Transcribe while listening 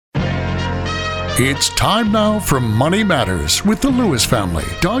It's time now for Money Matters with the Lewis family.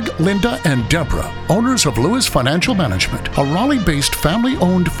 Doug, Linda, and Deborah, owners of Lewis Financial Management, a Raleigh-based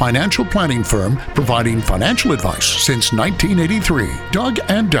family-owned financial planning firm providing financial advice since 1983. Doug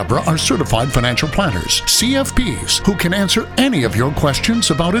and Deborah are certified financial planners, CFPs, who can answer any of your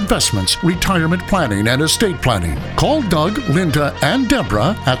questions about investments, retirement planning, and estate planning. Call Doug, Linda, and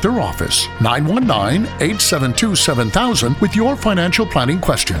Deborah at their office, 919-872-7000, with your financial planning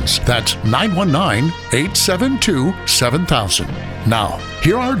questions. That's 919-872-7000. Now,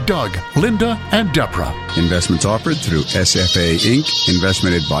 here are Doug, Linda, and Deborah. Investments offered through SFA Inc.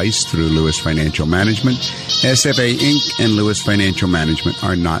 Investment advice through Lewis Financial Management. SFA Inc. and Lewis Financial Management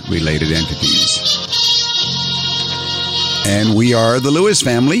are not related entities. And we are the Lewis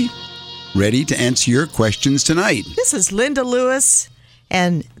family, ready to answer your questions tonight. This is Linda Lewis,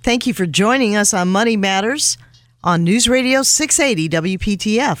 and thank you for joining us on Money Matters on News Radio 680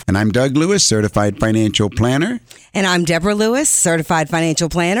 WPTF. And I'm Doug Lewis, certified financial planner. And I'm Deborah Lewis, certified financial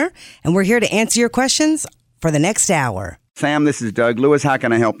planner. And we're here to answer your questions for the next hour. Sam, this is Doug Lewis. How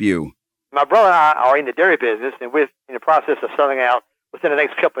can I help you? My brother and I are in the dairy business, and we're in the process of selling out within the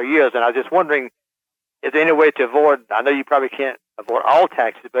next couple of years. And I was just wondering, is there any way to avoid, I know you probably can't avoid all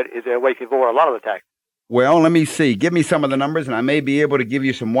taxes, but is there a way to avoid a lot of the taxes? Well, let me see. Give me some of the numbers, and I may be able to give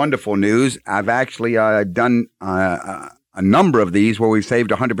you some wonderful news. I've actually done a number of these where we've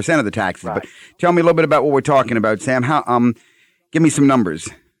saved 100% of the taxes. Right. But tell me a little bit about what we're talking about, Sam. How? Give me some numbers.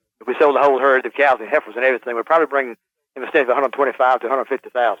 If we sold the whole herd of cows and heifers and everything, we'd probably bring in the state of 125 to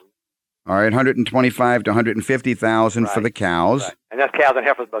 150,000. All right, 125 to 150,000 for the cows. Right. And that's cows and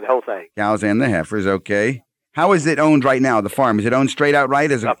heifers, but the whole thing. Cows and the heifers, okay. How is it owned right now, the farm? Is it owned straight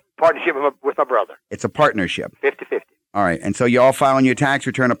outright? Is it a partnership with my brother? It's a partnership. 50-50. All right, and so you all file on your tax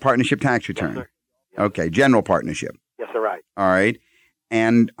return a partnership tax return? Yes, sir. Yes. Okay, general partnership. Yes, sir, right. All right,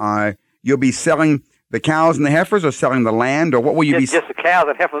 and you'll be selling the cows and the heifers, or selling the land, or what will you be? Just the cows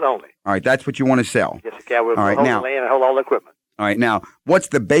and heifers only. All right, that's what you want to sell. Just the cow. We'll all right, hold now, the land and hold all the equipment. All right, now, what's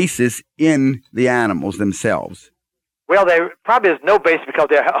the basis in the animals themselves? Well, there probably is no basis because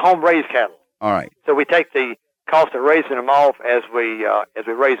they're home-raised cattle. All right. So we take the cost of raising them off as we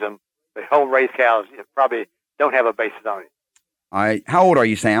raise them. The home-raised cows probably don't have a basis on it. All right. How old are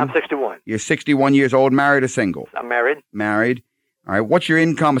you, Sam? I'm 61. You're 61 years old, married or single? I'm married. Married. All right. What's your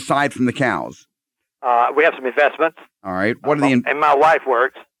income aside from the cows? We have some investments. All right. What are the? And my wife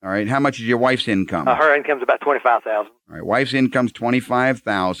works. All right. How much is your wife's income? Her income's about $25,000. All right. Wife's income's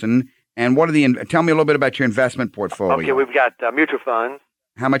 $25,000. And what are the? Tell me a little bit about your investment portfolio. Okay, we've got mutual funds.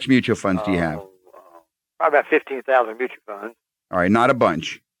 How much mutual funds do you have? Probably about 15,000 mutual funds. All right. Not a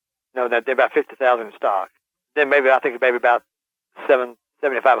bunch. No, they're about 50,000 in stock. Then maybe about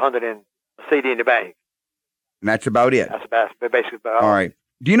 7,500 in a CD in the bank. And that's about it. That's basically about all right.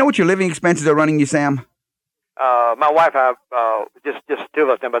 Do you know what your living expenses are running you, Sam? My wife, just two of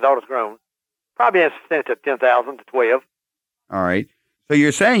us, and my daughter's grown. Probably in a to 10,000 to 12. All right. So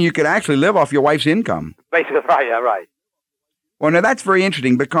you're saying you could actually live off your wife's income? Basically, right. Yeah, right. Well, now that's very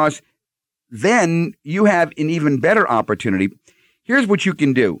interesting because then you have an even better opportunity. Here's what you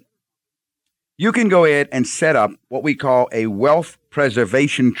can do. You can go ahead and set up what we call a wealth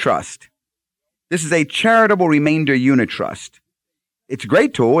preservation trust. This is a charitable remainder unit trust. It's a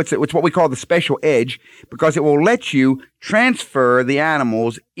great tool. It's what we call the special edge because it will let you transfer the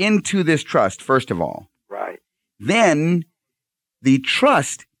animals into this trust, first of all. Right. Then the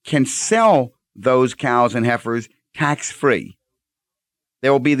trust can sell those cows and heifers tax-free.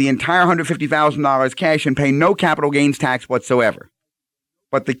 There will be the entire $150,000 cash and pay no capital gains tax whatsoever.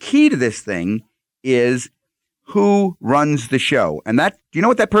 But the key to this thing is who runs the show. And that, do you know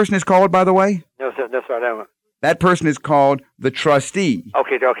what that person is called, by the way? No, sir, I don't. That person is called the trustee.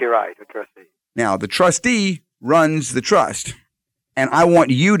 Okay, right, the trustee. Now, the trustee runs the trust, and I want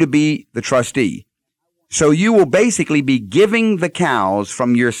you to be the trustee. So you will basically be giving the cows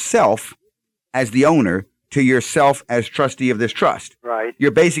from yourself as the owner to yourself as trustee of this trust. Right.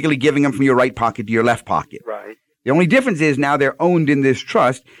 You're basically giving them from your right pocket to your left pocket. Right. The only difference is now they're owned in this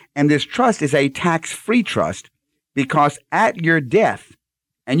trust, and this trust is a tax-free trust because at your death,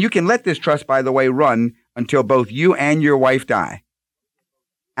 and you can let this trust, by the way, run until both you and your wife die.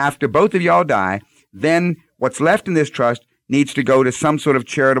 After both of y'all die, then what's left in this trust needs to go to some sort of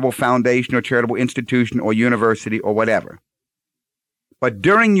charitable foundation or charitable institution or university or whatever. But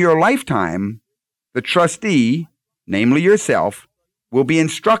during your lifetime, the trustee, namely yourself, will be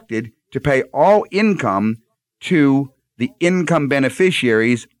instructed to pay all income to the income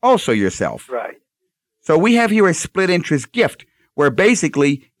beneficiaries, also yourself. Right. So we have here a split interest gift where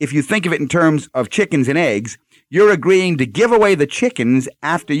basically, if you think of it in terms of chickens and eggs, you're agreeing to give away the chickens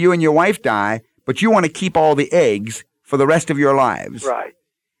after you and your wife die, but you want to keep all the eggs for the rest of your lives. Right.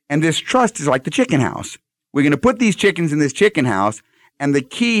 And this trust is like the chicken house. We're going to put these chickens in this chicken house, and the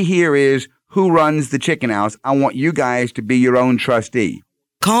key here is who runs the chicken house. I want you guys to be your own trustee.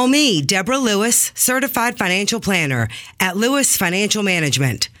 Call me, Deborah Lewis, Certified Financial Planner at Lewis Financial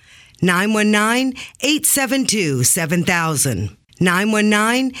Management. 919-872-7000.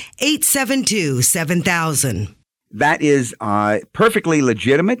 919-872-7000. That is perfectly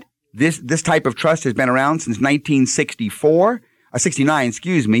legitimate. This type of trust has been around since 1969,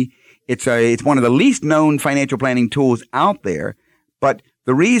 excuse me. It's one of the least known financial planning tools out there, but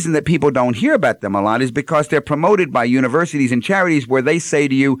the reason that people don't hear about them a lot is because they're promoted by universities and charities where they say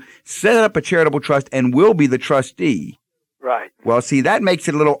to you, set up a charitable trust and we'll be the trustee. Right. Well, see, that makes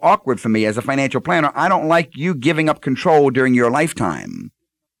it a little awkward for me as a financial planner. I don't like you giving up control during your lifetime.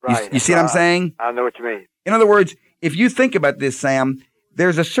 Right. You see what I'm saying? I know what you mean. In other words, if you think about this, Sam,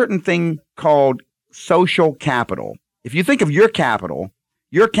 there's a certain thing called social capital. If you think of your capital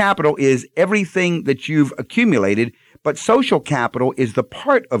is everything that you've accumulated, but social capital is the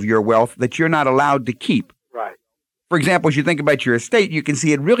part of your wealth that you're not allowed to keep. Right. For example, as you think about your estate, you can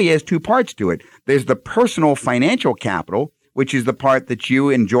see it really has two parts to it. There's the personal financial capital, which is the part that you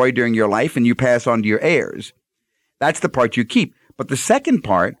enjoy during your life and you pass on to your heirs. That's the part you keep. But the second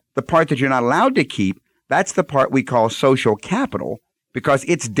part, the part that you're not allowed to keep, that's the part we call social capital, because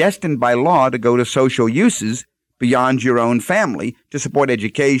it's destined by law to go to social uses beyond your own family to support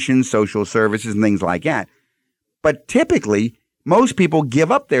education, social services, and things like that. But typically, most people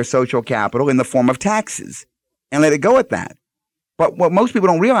give up their social capital in the form of taxes and let it go at that. But what most people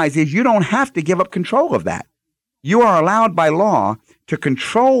don't realize is you don't have to give up control of that. You are allowed by law to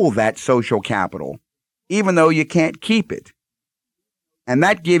control that social capital, even though you can't keep it. And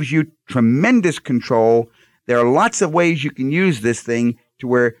that gives you tremendous control. There are lots of ways you can use this thing to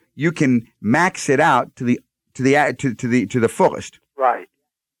where you can max it out to the fullest. Right.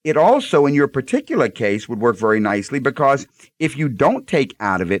 It also, in your particular case, would work very nicely because if you don't take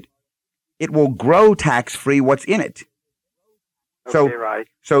out of it, it will grow tax-free what's in it. Okay, right.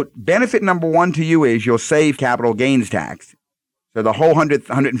 So benefit number one to you is you'll save capital gains tax. So the whole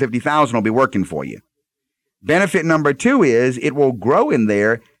 $150,000 will be working for you. Benefit number two is it will grow in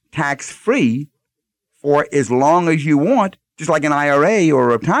there tax-free for as long as you want, just like an IRA or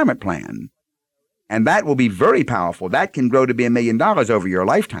a retirement plan. And that will be very powerful. That can grow to be $1 million over your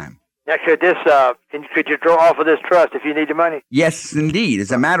lifetime. Now, could you draw off of this trust if you need the money? Yes, indeed.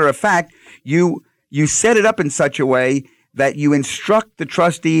 As a matter of fact, you set it up in such a way that you instruct the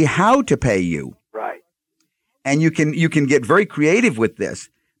trustee how to pay you. Right. And you can get very creative with this.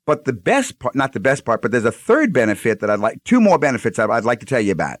 But the best part, not the best part, but there's a third benefit that two more benefits I'd like to tell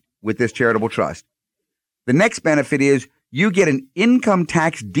you about with this charitable trust. The next benefit is you get an income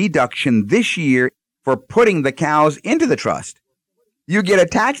tax deduction this year for putting the cows into the trust. You get a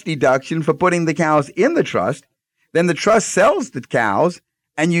tax deduction for putting the cows in the trust. Then the trust sells the cows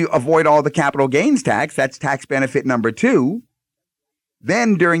and you avoid all the capital gains tax. That's tax benefit number two.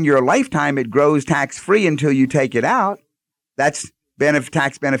 Then during your lifetime, it grows tax-free until you take it out. That's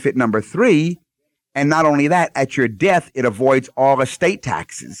tax benefit number three. And not only that, at your death, it avoids all estate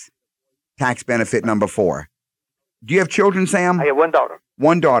taxes. Tax benefit number four. Do you have children, Sam? I have one daughter.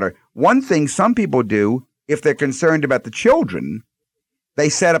 One daughter. One thing some people do, if they're concerned about the children, they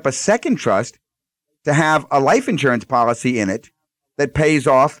set up a second trust to have a life insurance policy in it that pays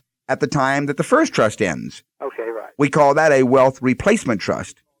off at the time that the first trust ends. Okay, right. We call that a wealth replacement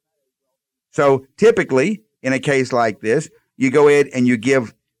trust. So typically, in a case like this, you go in and you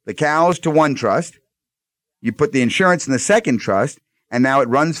give the cows to one trust, you put the insurance in the second trust, and now it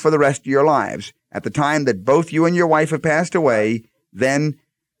runs for the rest of your lives. At the time that both you and your wife have passed away, then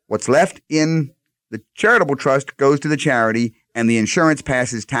what's left in the charitable trust goes to the charity, and the insurance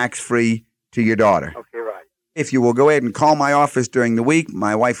passes tax-free to your daughter. Okay, right. If you will go ahead and call my office during the week,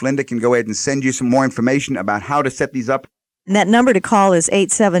 my wife Linda can go ahead and send you some more information about how to set these up. And that number to call is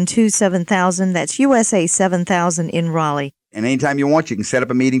 872-7000. That's USA 7000 in Raleigh. And anytime you want, you can set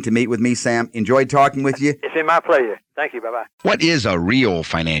up a meeting to meet with me, Sam. Enjoyed talking with you. It's been my pleasure. Thank you. Bye-bye. What is a real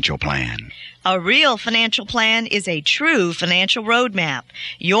financial plan? A real financial plan is a true financial roadmap.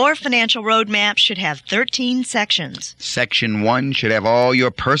 Your financial roadmap should have 13 sections. Section 1 should have all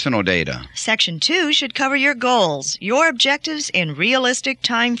your personal data. Section 2 should cover your goals, your objectives in realistic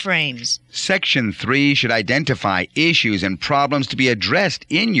time frames. Section 3 should identify issues and problems to be addressed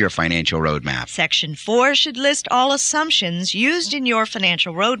in your financial roadmap. Section 4 should list all assumptions used in your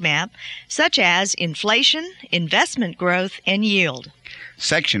financial roadmap, such as inflation, investment growth, and yield.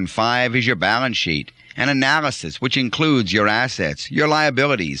 Section 5 is your balance sheet. an analysis which includes your assets, your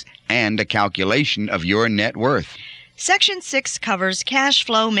liabilities, and a calculation of your net worth. Section 6 covers cash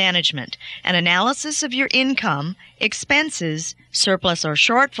flow management, an analysis of your income, expenses, surplus or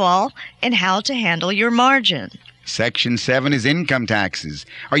shortfall, and how to handle your margin. Section 7 is income taxes.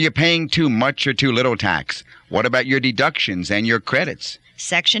 Are you paying too much or too little tax? What about your deductions and your credits?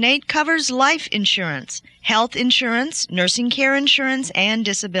 Section 8 covers life insurance, health insurance, nursing care insurance, and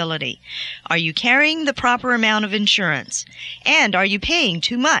disability. Are you carrying the proper amount of insurance? And are you paying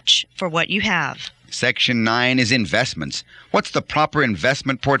too much for what you have? Section 9 is investments. What's the proper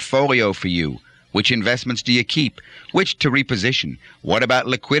investment portfolio for you? Which investments do you keep? Which to reposition? What about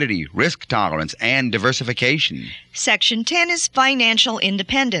liquidity, risk tolerance, and diversification? Section 10 is financial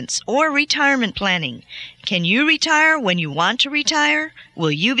independence or retirement planning. Can you retire when you want to retire?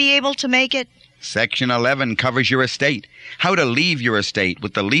 Will you be able to make it? Section 11 covers your estate. How to leave your estate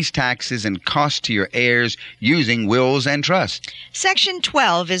with the least taxes and costs to your heirs using wills and trusts. Section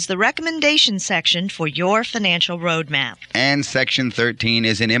 12 is the recommendation section for your financial roadmap. And Section 13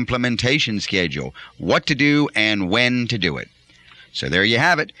 is an implementation schedule, what to do and when to do it. So there you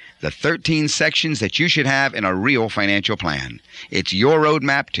have it, the 13 sections that you should have in a real financial plan. It's your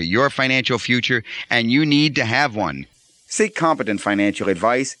roadmap to your financial future, and you need to have one. Seek competent financial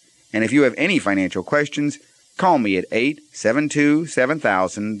advice, and if you have any financial questions, call me at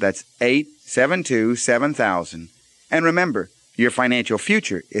 872-7000. That's 872-7000. And remember, your financial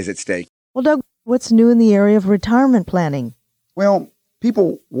future is at stake. Well, Doug, what's new in the area of retirement planning? Well,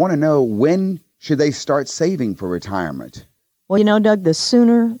 people want to know, when should they start saving for retirement? Well, you know, Doug, the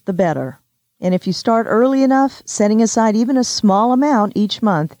sooner the better. And if you start early enough, setting aside even a small amount each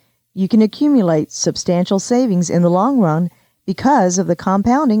month, you can accumulate substantial savings in the long run because of the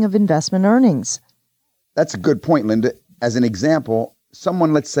compounding of investment earnings. That's a good point, Linda. As an example,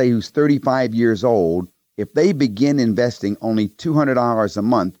 someone, let's say, who's 35 years old, if they begin investing only $200 a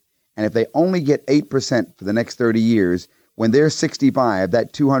month, and if they only get 8% for the next 30 years, when they're 65,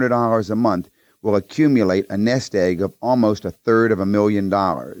 that $200 a month will accumulate a nest egg of almost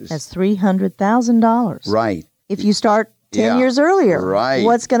 $250,000. That's $300,000. Right. If you start 10 years earlier, right.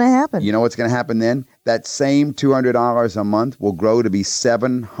 What's going to happen? You know what's going to happen then? That same $200 a month will grow to be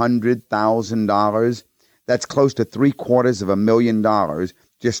 $700,000. That's close to $750,000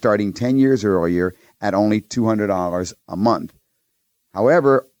 just starting 10 years earlier at only $200 a month.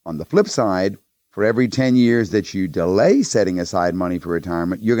 However, on the flip side, for every 10 years that you delay setting aside money for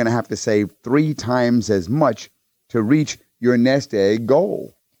retirement, you're going to have to save 3 times as much to reach your nest egg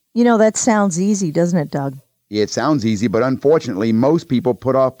goal. You know, that sounds easy, doesn't it, Doug? It sounds easy, but unfortunately, most people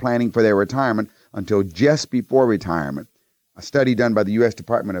put off planning for their retirement until just before retirement. A study done by the U.S.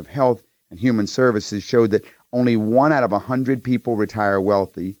 Department of Health and Human Services showed that only 1 out of 100 people retire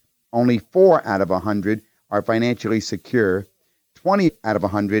wealthy, only 4 out of 100 are financially secure, 20 out of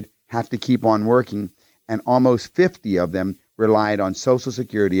 100 have to keep on working, and almost 50 of them relied on Social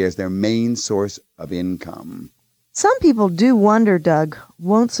Security as their main source of income. Some people do wonder, Doug,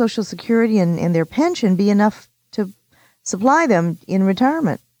 won't Social Security and their pension be enough to supply them in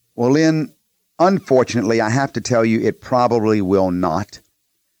retirement? Well, Lynn, unfortunately, I have to tell you it probably will not.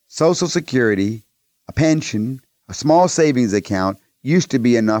 Social Security, a pension, a small savings account used to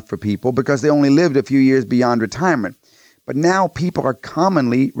be enough for people because they only lived a few years beyond retirement. But now people are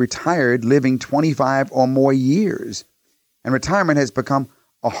commonly retired living 25 or more years. And retirement has become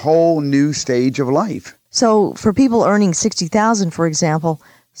a whole new stage of life. So for people earning $60,000, for example,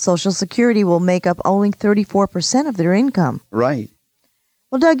 Social Security will make up only 34% of their income. Right.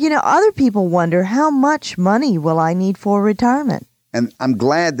 Well, Doug, you know, other people wonder, how much money will I need for retirement? And I'm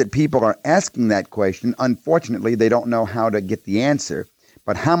glad that people are asking that question. Unfortunately, they don't know how to get the answer.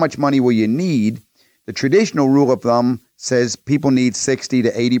 But how much money will you need? The traditional rule of thumb says people need 60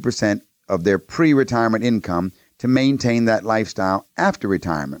 to 80% of their pre-retirement income to maintain that lifestyle after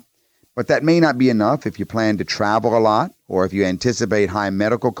retirement. But that may not be enough if you plan to travel a lot, or if you anticipate high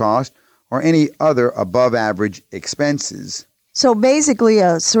medical costs, or any other above-average expenses. So basically,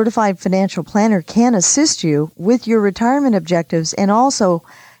 a certified financial planner can assist you with your retirement objectives and also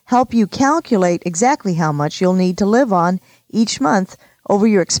help you calculate exactly how much you'll need to live on each month over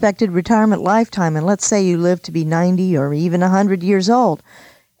your expected retirement lifetime. And let's say you live to be 90 or even 100 years old.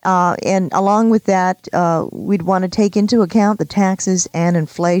 And along with that, we'd want to take into account the taxes and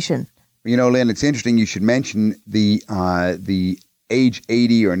inflation. You know, Lynn, it's interesting you should mention the age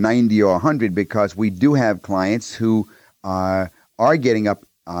 80 or 90 or 100, because we do have clients who are getting up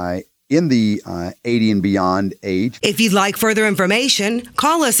in the 80 and beyond age. If you'd like further information,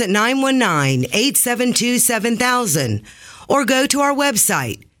 call us at 919-872-7000 or go to our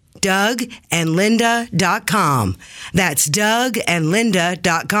website, DougandLinda.com. That's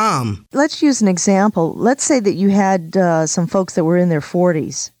DougandLinda.com. Let's use an example. Let's say that you had some folks that were in their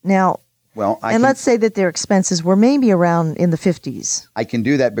 40s. Now, let's say that their expenses were maybe around in the 50s. I can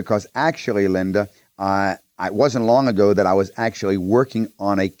do that because actually, Linda, it wasn't long ago that I was actually working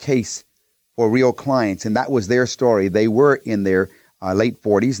on a case for real clients, and that was their story. They were in their late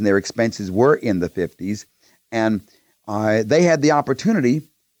 40s, and their expenses were in the 50s, and they had the opportunity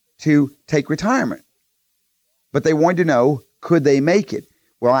to take retirement. But they wanted to know, could they make it?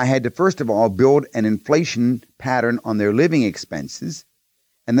 Well, I had to, first of all, build an inflation pattern on their living expenses,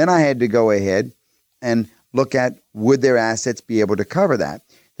 and then I had to go ahead and look at, would their assets be able to cover that?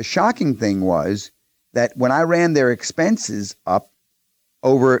 The shocking thing was that when I ran their expenses up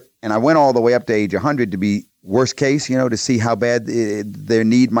over, and I went all the way up to age 100 to be worst case, to see how bad their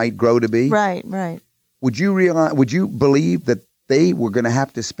need might grow to be. Right. Would you believe that they were going to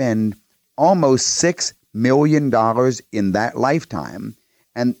have to spend almost $6 million in that lifetime?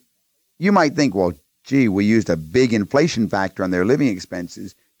 And you might think, well, gee, we used a big inflation factor on their living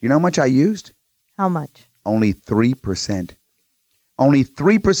expenses. Do you know how much I used? How much? Only 3%. Only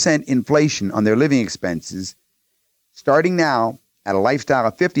 3% inflation on their living expenses. Starting now, at a lifestyle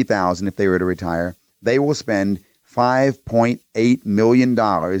of $50,000, if they were to retire, they will spend $5.8 million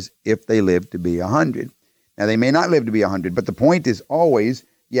if they live to be 100. Now, they may not live to be 100, but the point is always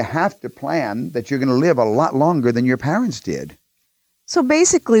you have to plan that you're going to live a lot longer than your parents did. So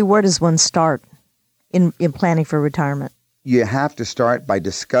basically, where does one start in planning for retirement? You have to start by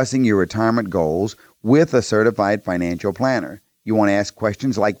discussing your retirement goals with a certified financial planner. You want to ask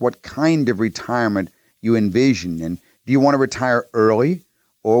questions like what kind of retirement you envision, and do you want to retire early,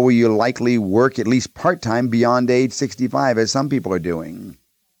 or will you likely work at least part-time beyond age 65, as some people are doing?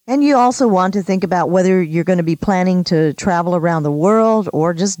 And you also want to think about whether you're going to be planning to travel around the world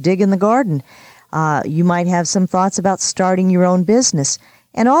or just dig in the garden. You might have some thoughts about starting your own business.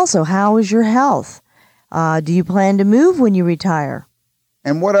 And also, how is your health? Do you plan to move when you retire?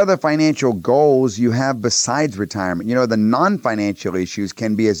 And what other financial goals you have besides retirement? The non-financial issues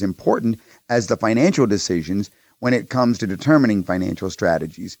can be as important as the financial decisions when it comes to determining financial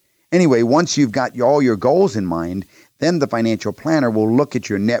strategies. Anyway, once you've got all your goals in mind, then the financial planner will look at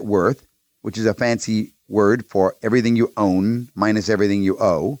your net worth, which is a fancy word for everything you own minus everything you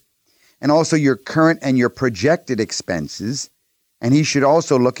owe, and also your current and your projected expenses, and he should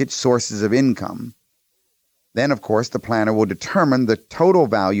also look at sources of income. Then, of course, the planner will determine the total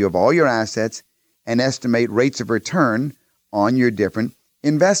value of all your assets and estimate rates of return on your different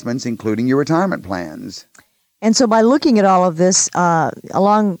investments, including your retirement plans. And so by looking at all of this,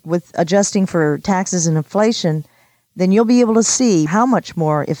 along with adjusting for taxes and inflation, then you'll be able to see how much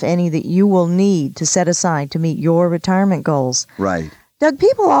more, if any, that you will need to set aside to meet your retirement goals. Right. Doug,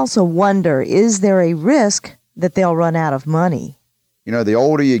 people also wonder, is there a risk that they'll run out of money? The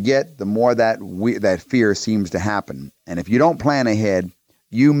older you get, the more that fear seems to happen. And if you don't plan ahead,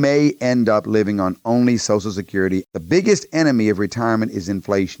 you may end up living on only Social Security. The biggest enemy of retirement is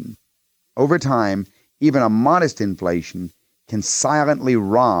inflation. Over time, even a modest inflation can silently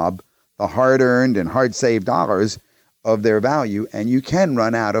rob the hard-earned and hard-saved dollars of their value, and you can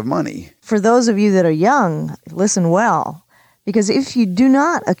run out of money. For those of you that are young, listen well, because if you do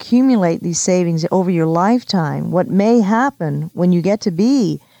not accumulate these savings over your lifetime, what may happen when you get to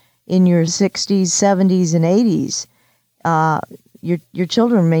be in your 60s, 70s, and 80s, your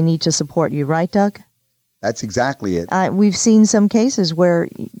children may need to support you, right, Doug? That's exactly it. We've seen some cases where,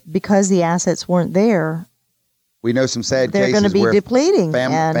 because the assets weren't there, we know some sad they're cases going to be where depleting.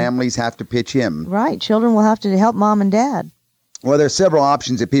 Families have to pitch in. Right. Children will have to help mom and dad. Well, there are several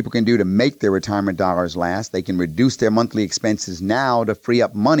options that people can do to make their retirement dollars last. They can reduce their monthly expenses now to free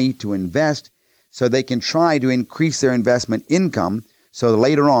up money to invest, so they can try to increase their investment income so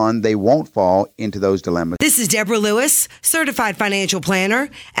later on they won't fall into those dilemmas. This is Deborah Lewis, certified financial planner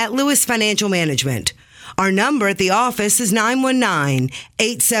at Lewis Financial Management. Our number at the office is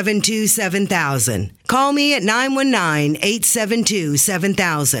 919-872-7000. Call me at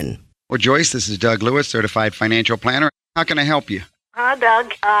 919-872-7000. Well, Joyce, this is Doug Lewis, certified financial planner. How can I help you?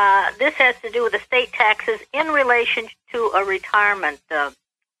 Doug, this has to do with estate taxes in relation to a retirement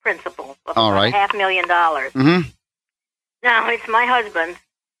principal of All right. $500,000. Mm-hmm. Now, it's my husband.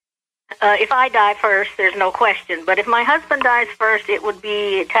 If I die first, there's no question. But if my husband dies first, it would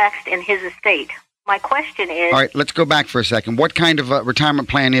be taxed in his estate. My question is... All right, let's go back for a second. What kind of retirement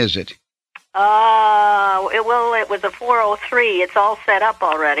plan is it? It was a 403. It's all set up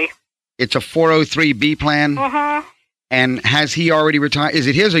already. It's a 403B plan? Mm-hmm. And has he already retired? Is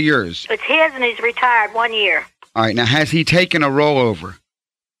it his or yours? It's his, and he's retired 1 year. All right, now has he taken a rollover?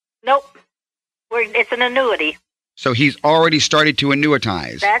 Nope. It's an annuity. So he's already started to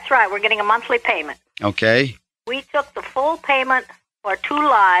annuitize. That's right. We're getting a monthly payment. Okay. We took the full payment for 2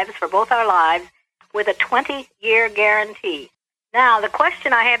 lives, for both our lives, with a 20-year guarantee. Now, the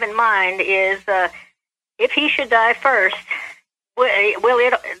question I have in mind is, if he should die first,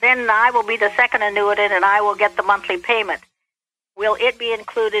 then I will be the second annuitant and I will get the monthly payment. Will it be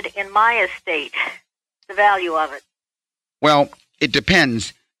included in my estate, the value of it? Well, it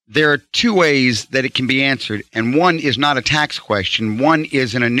depends. There are 2 ways that it can be answered, and one is not a tax question. One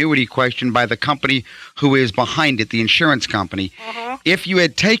is an annuity question by the company who is behind it, the insurance company. Mm-hmm. If you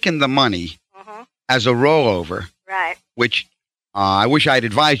had taken the money as a rollover, right, which I wish I had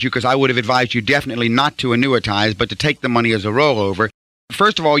advised you, because I would have advised you definitely not to annuitize, but to take the money as a rollover.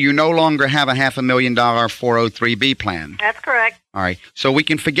 First of all, you no longer have a $500,000 403B plan. That's correct. All right, so we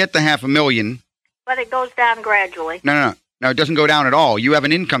can forget the $500,000. But it goes down gradually. No, it doesn't go down at all. You have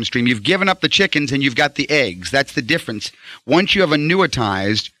an income stream. You've given up the chickens and you've got the eggs. That's the difference. Once you have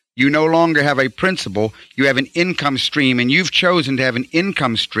annuitized, you no longer have a principal. You have an income stream, and you've chosen to have an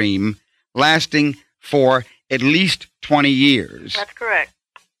income stream lasting for at least 20 years. That's correct.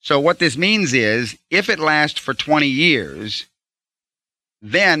 So what this means is, if it lasts for 20 years,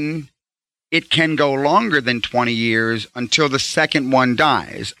 then it can go longer than 20 years until the second one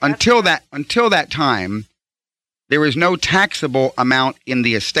dies. Until that time, there is no taxable amount in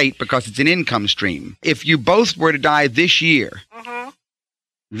the estate because it's an income stream. If you both were to die this year,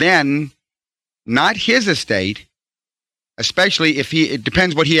 then not his estate, especially if it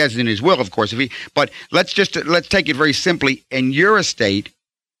depends what he has in his will, of course. But let's take it very simply. In your estate,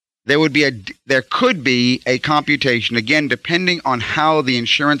 there could be a computation, again, depending on how the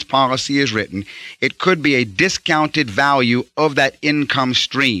insurance policy is written. It could be a discounted value of that income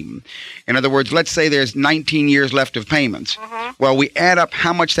stream. In other words, let's say there's 19 years left of payments. Well, we add up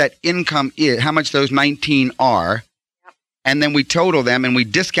how much that income is, how much those 19 are, and then we total them and we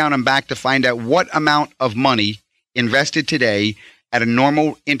discount them back to find out what amount of money invested today at a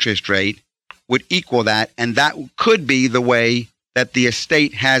normal interest rate would equal that, and that could be the way that the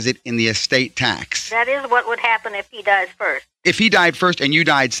estate has it in the estate tax. That is what would happen if he dies first. If he died first and you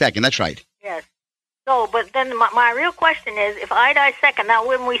died second, that's right. Yes. So, but then my real question is, if I die second, now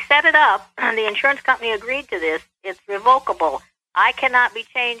when we set it up, and the insurance company agreed to this, it's revocable. I cannot be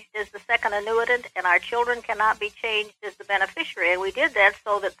changed as the second annuitant, and our children cannot be changed as the beneficiary. And we did that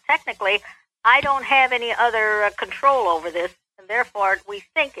so that technically I don't have any other control over this, and therefore we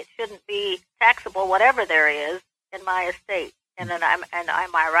think it shouldn't be taxable, whatever there is, in my estate. And am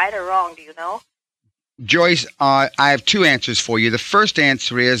I right or wrong? Do you know? Joyce, I have 2 answers for you. The first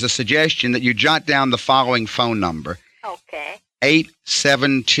answer is a suggestion that you jot down the following phone number. Okay.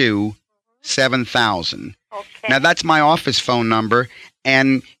 872-7000. Okay. Now, that's my office phone number,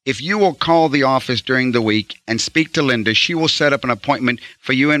 and if you will call the office during the week and speak to Linda, she will set up an appointment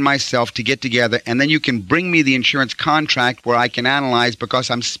for you and myself to get together, and then you can bring me the insurance contract where I can analyze, because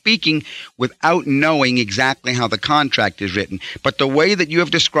I'm speaking without knowing exactly how the contract is written. But the way that you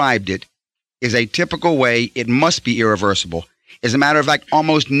have described it is a typical way. It must be irreversible. As a matter of fact,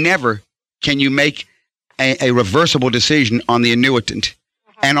 almost never can you make a reversible decision on the annuitant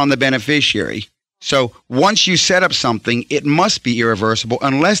and on the beneficiary. So once you set up something, it must be irreversible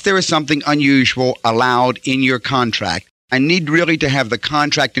unless there is something unusual allowed in your contract. I need really to have the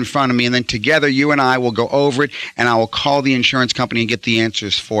contract in front of me, and then together you and I will go over it, and I will call the insurance company and get the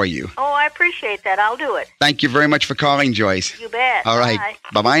answers for you. Oh, I appreciate that. I'll do it. Thank you very much for calling, Joyce. You bet. All right. Bye.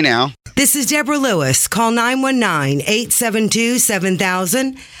 Bye-bye now. This is Deborah Lewis. Call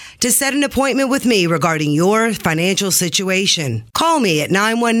 919-872-7000 to set an appointment with me regarding your financial situation. Call me at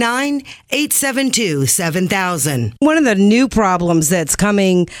 919-872-7000. One of the new problems that's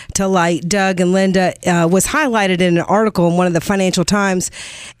coming to light, Doug and Linda, was highlighted in an article in one of the Financial Times,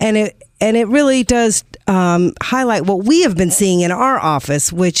 and it really does highlight what we have been seeing in our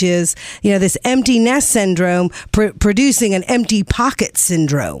office, which is, this empty nest syndrome producing an empty pocket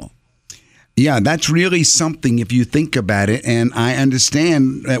syndrome. Yeah, that's really something if you think about it. And I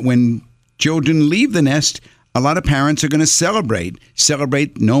understand that when children leave the nest, a lot of parents are going to celebrate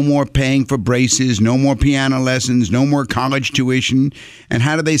no more paying for braces, no more piano lessons, no more college tuition. And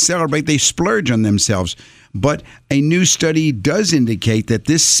how do they celebrate? They splurge on themselves. But a new study does indicate that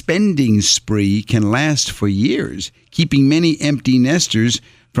this spending spree can last for years, keeping many empty nesters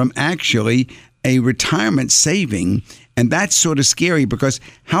from actually a retirement saving. And that's sort of scary because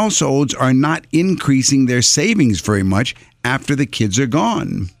households are not increasing their savings very much after the kids are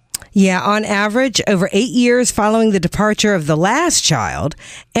gone. Yeah, on average, over 8 years following the departure of the last child,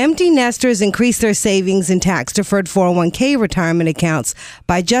 empty nesters increase their savings in tax-deferred 401k retirement accounts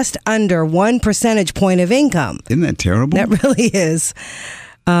by just under 1 percentage point of income. Isn't that terrible? That really is.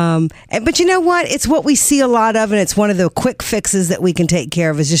 But you know what? It's what we see a lot of, and it's one of the quick fixes that we can take care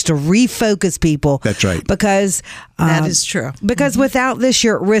of is just to refocus people. That's right. Because that is true. Because without this,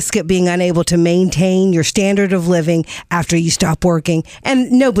 you're at risk of being unable to maintain your standard of living after you stop working,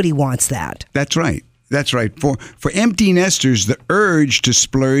 and nobody wants that. That's right. That's right. For empty nesters, the urge to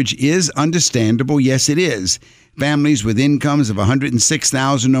splurge is understandable. Yes, it is. Families with incomes of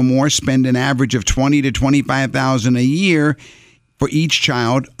 $106,000 or more spend an average of $20,000 to $25,000 a year for each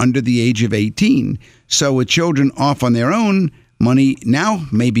child under the age of 18. So with children off on their own, money now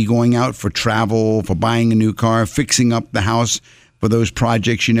may be going out for travel, for buying a new car, fixing up the house for those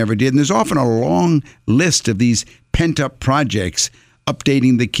projects you never did. And there's often a long list of these pent-up projects,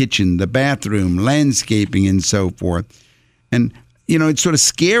 updating the kitchen, the bathroom, landscaping, and so forth. And, you know, it's sort of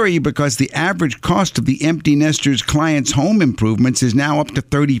scary because the average cost of the empty nesters' clients' home improvements is now up to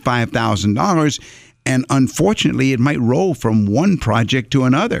 $35,000. And unfortunately, it might roll from one project to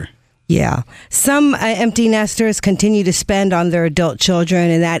another. Yeah. Some empty nesters continue to spend on their adult children,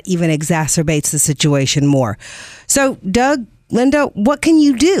 and that even exacerbates the situation more. So, Doug, Linda, what can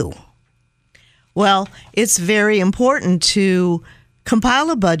you do? Well, it's very important to compile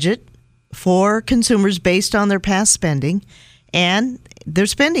a budget for consumers based on their past spending and their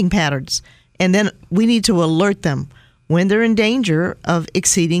spending patterns. And then we need to alert them when they're in danger of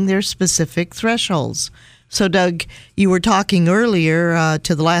exceeding their specific thresholds. So, Doug, you were talking earlier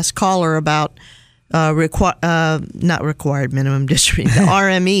to the last caller about not required minimum distribution, the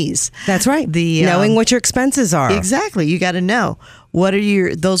RMEs. That's right. Knowing what your expenses are. Exactly. You got to know what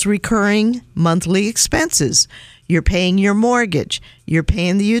are those recurring monthly expenses. You're paying your mortgage. You're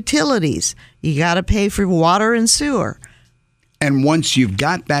paying the utilities. You got to pay for water and sewer. And once you've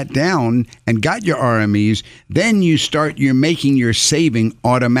got that down and got your RMEs, then you're making your saving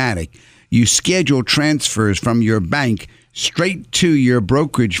automatic. You schedule transfers from your bank straight to your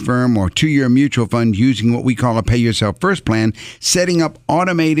brokerage firm or to your mutual fund using what we call a Pay Yourself First plan, setting up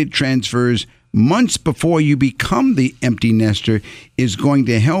automated transfers months before you become the empty nester is going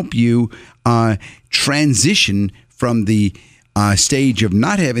to help you transition from the stage of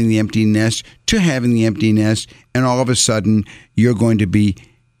not having the empty nest to having the empty nest, and all of a sudden you're going to be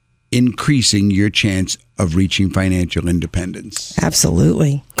increasing your chance of reaching financial independence.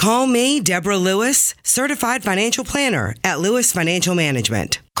 Absolutely. Call me, Deborah Lewis, certified financial planner at Lewis Financial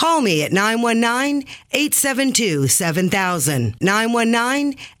Management. Call me at 919-872-7000.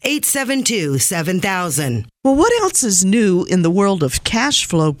 919-872-7000. Well, what else is new in the world of cash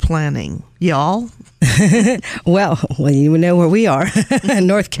flow planning, y'all? Well, you know where we are,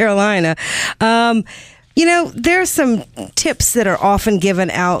 North Carolina. You know, there's some tips that are often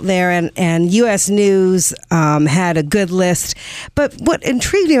given out there, and U.S. News had a good list. But what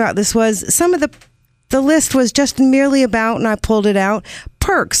intrigued me about this was some of the list was just merely about, and I pulled it out,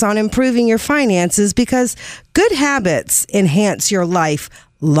 perks on improving your finances because good habits enhance your life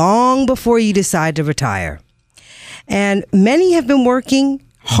long before you decide to retire. And many have been working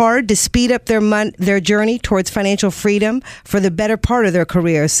hard to speed up their journey towards financial freedom for the better part of their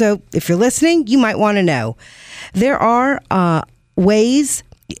career. So if you're listening, you might want to know. There are ways,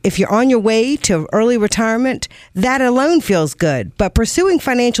 if you're on your way to early retirement, that alone feels good. But pursuing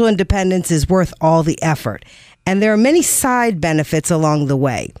financial independence is worth all the effort. And there are many side benefits along the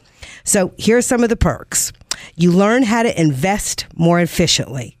way. So here's some of the perks. You learn how to invest more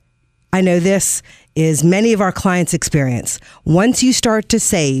efficiently. I know this is many of our clients' experience. Once you start to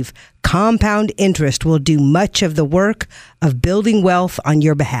save, compound interest will do much of the work of building wealth on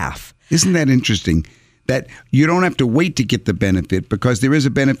your behalf. Isn't that interesting? That you don't have to wait to get the benefit because there is a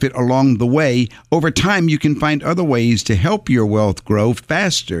benefit along the way. Over time, you can find other ways to help your wealth grow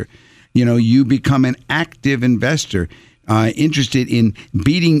faster. You know, you become an active investor. Interested in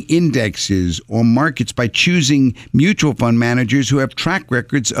beating indexes or markets by choosing mutual fund managers who have track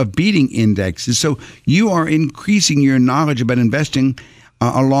records of beating indexes. So you are increasing your knowledge about investing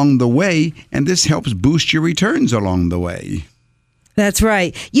along the way, and this helps boost your returns along the way. That's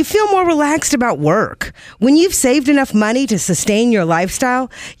right. You feel more relaxed about work. When you've saved enough money to sustain your lifestyle,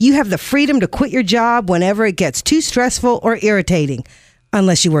 you have the freedom to quit your job whenever it gets too stressful or irritating.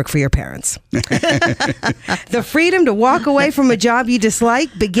 Unless you work for your parents. The freedom to walk away from a job you dislike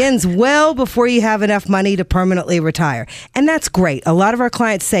begins well before you have enough money to permanently retire. And that's great. A lot of our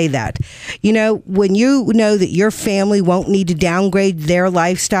clients say that. You know, when you know that your family won't need to downgrade their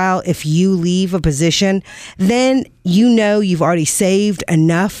lifestyle if you leave a position, then you know you've already saved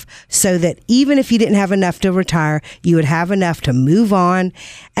enough so that even if you didn't have enough to retire, you would have enough to move on.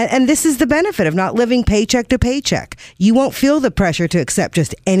 And this is the benefit of not living paycheck to paycheck. You won't feel the pressure to accept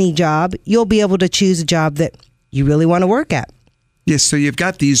just any job. You'll be able to choose a job that you really want to work at. Yes, so you've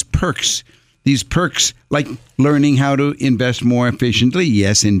got these perks. These perks like learning how to invest more efficiently,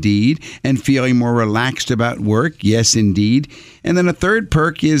 yes, indeed, and feeling more relaxed about work, yes, indeed. And then a third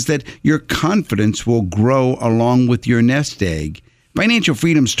perk is that your confidence will grow along with your nest egg. Financial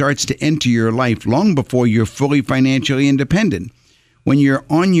freedom starts to enter your life long before you're fully financially independent. When you're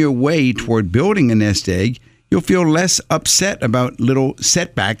on your way toward building a nest egg, you'll feel less upset about little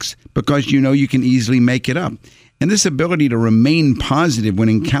setbacks because you know you can easily make it up. And this ability to remain positive when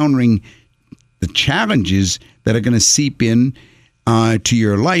encountering the challenges that are going to seep in to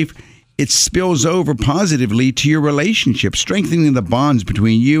your life, it spills over positively to your relationship, strengthening the bonds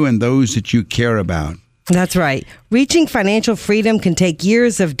between you and those that you care about. That's right. Reaching financial freedom can take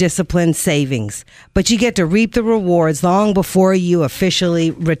years of disciplined savings, but you get to reap the rewards long before you officially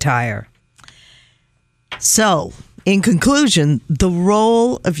retire. So, in conclusion, the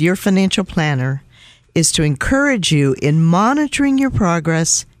role of your financial planner is to encourage you in monitoring your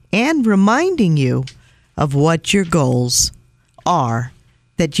progress and reminding you of what your goals are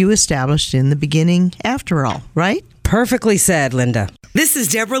that you established in the beginning after all, right? Perfectly said, Linda. This is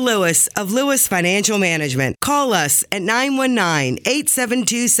Deborah Lewis of Lewis Financial Management. Call us at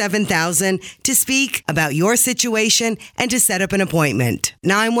 919-872-7000 to speak about your situation and to set up an appointment.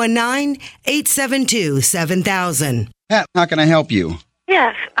 919-872-7000. Pat, how can I help you?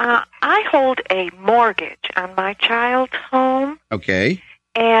 Yes, I hold a mortgage on my child's home. Okay.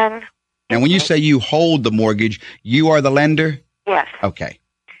 And now, when you say you hold the mortgage, you are the lender? Yes. Okay.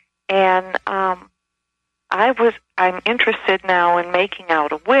 And I'm interested now in making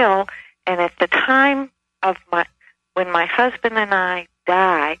out a will, and at the time of when my husband and I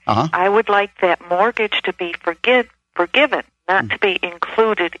die, I would like that mortgage to be forgiven, not to be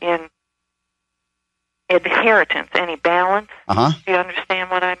included in inheritance, any balance. Do you understand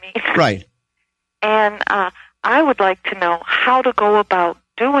what I mean? Right. And I would like to know how to go about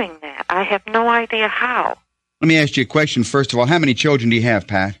doing that. I have no idea how. Let me ask you a question. First of all, how many children do you have,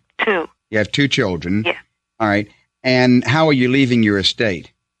 Pat? 2. You have 2 children? Yeah. All right. And how are you leaving your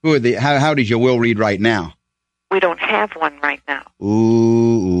estate? How does your will read right now? We don't have one right now.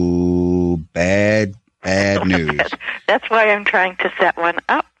 Ooh, bad news. That's why I'm trying to set one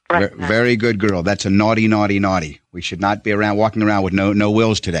up right now. Very good girl. That's a naughty, naughty, naughty. We should not be walking around with no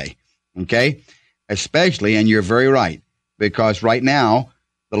wills today. Okay? Especially, and you're very right, because right now,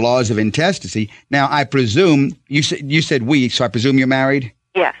 the laws of intestacy. Now, I presume, you said we, so I presume you're married?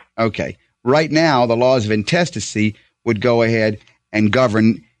 Yes. Okay. Right now, the laws of intestacy would go ahead and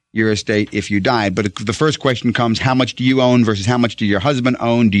govern your estate if you died. But the first question comes, how much do you own versus how much do your husband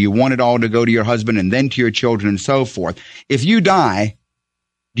own? Do you want it all to go to your husband and then to your children and so forth? If you die,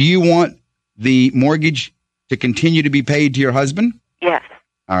 do you want the mortgage to continue to be paid to your husband? Yes.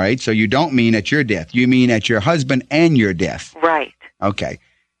 All right. So you don't mean at your death. You mean at your husband and your death. Right. Okay.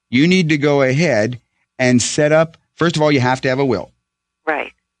 You need to go ahead and set up, first of all, you have to have a will.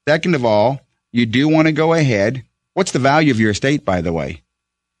 Right. Second of all, you do want to go ahead. What's the value of your estate, by the way?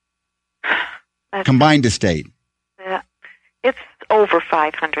 Combined estate. It's over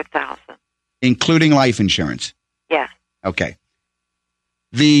 $500,000. Including life insurance? Yes. Okay.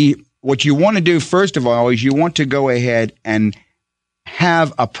 What you want to do, first of all, is you want to go ahead and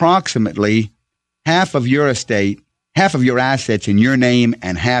have approximately half of your estate, half of your assets in your name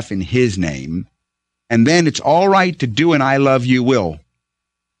and half in his name. And then it's all right to do an I love you will.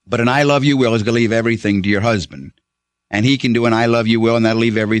 But an I love you will is going to leave everything to your husband. And he can do an I love you will, and that'll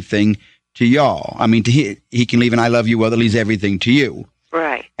leave everything to y'all. I mean, he can leave an I love you will that leaves everything to you.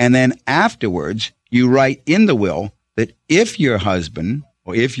 Right. And then afterwards, you write in the will that if your husband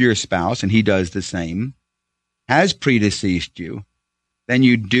or if your spouse, and he does the same, has predeceased you, then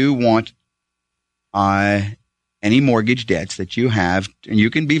you do want any mortgage debts that you have, and you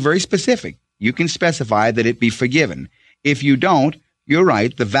can be very specific. You can specify that it be forgiven. If you don't, you're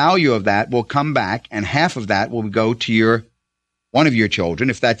right, the value of that will come back, and half of that will go to one of your children.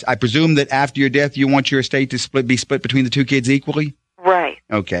 If that's, I presume that after your death, you want your estate to be split between the 2 kids equally? Right.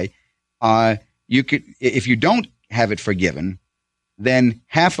 Okay. You could, if you don't have it forgiven, then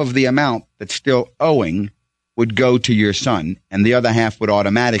half of the amount that's still owing would go to your son, and the other half would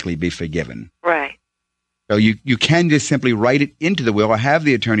automatically be forgiven. Right. So you can just simply write it into the will or have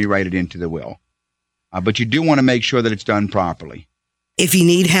the attorney write it into the will. But you do want to make sure that it's done properly. If you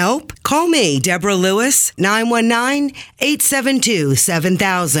need help, call me, Deborah Lewis,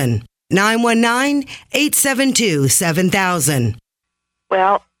 919-872-7000. 919-872-7000.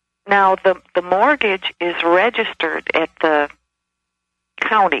 Well, now the mortgage is registered at the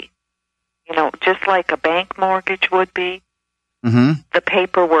county, just like a bank mortgage would be. Mm-hmm. The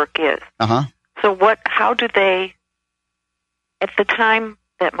paperwork is. Uh-huh. So how do they, at the time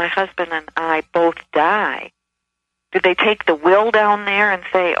that my husband and I both die, do they take the will down there and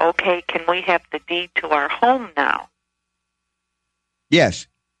say, okay, can we have the deed to our home now? Yes.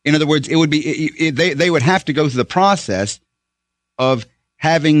 In other words, it would be they would have to go through the process of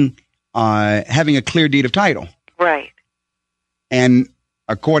having a clear deed of title. Right. And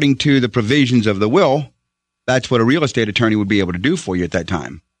according to the provisions of the will, that's what a real estate attorney would be able to do for you at that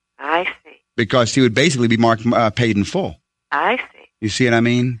time. I see. Because he would basically be marked paid in full. I see. You see what I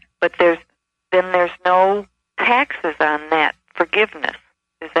mean? But there's no taxes on that forgiveness.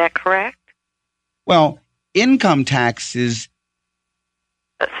 Is that correct? Well, income taxes.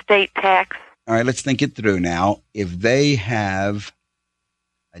 State tax. All right, let's think it through now. If they have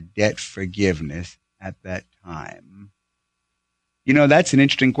a debt forgiveness at that time, that's an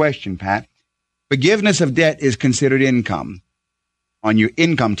interesting question, Pat. Forgiveness of debt is considered income on your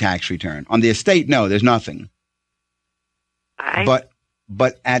income tax return. On the estate, no, there's nothing. But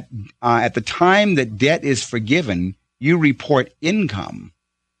at the time that debt is forgiven, you report income.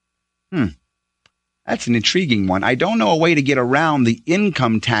 That's an intriguing one. I don't know a way to get around the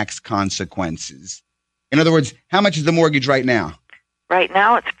income tax consequences. In other words, how much is the mortgage right now? Right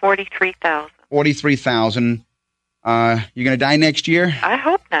now, it's $43,000. $43,000. You're going to die next year? I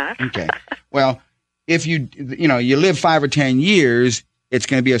hope not. Okay. Well, if you live 5 or 10 years, it's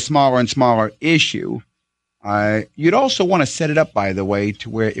going to be a smaller and smaller issue. You'd also want to set it up, by the way, to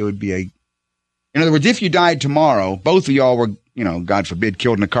where it would be in other words, if you died tomorrow, both of y'all were, God forbid,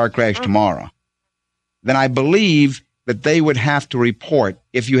 killed in a car crash tomorrow, then I believe that they would have to report,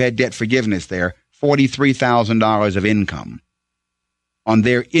 if you had debt forgiveness there, $43,000 of income on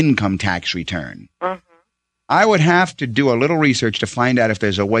their income tax return. Mm-hmm. I would have to do a little research to find out if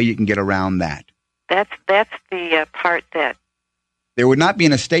there's a way you can get around that. That's the part that... There would not be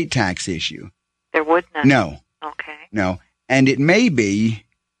an estate tax issue. There would not? No. Okay. No. And it may be,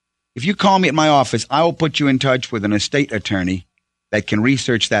 if you call me at my office, I will put you in touch with an estate attorney that can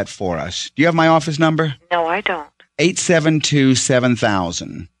research that for us. Do you have my office number? No, I don't.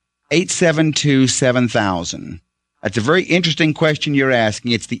 872-7000. 872-7000. That's a very interesting question you're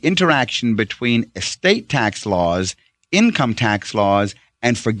asking. It's the interaction between estate tax laws, income tax laws,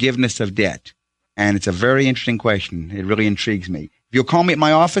 and forgiveness of debt. And it's a very interesting question. It really intrigues me. If you'll call me at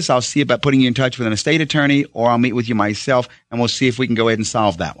my office, I'll see about putting you in touch with an estate attorney, or I'll meet with you myself, and we'll see if we can go ahead and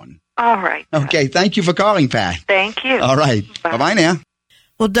solve that one. All right. Okay, thank you for calling, Pat. Thank you. All right. Bye. Bye-bye now.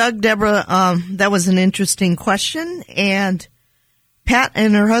 Well, Doug, Deborah, that was an interesting question, and Pat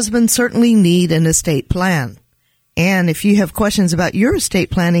and her husband certainly need an estate plan. And if you have questions about your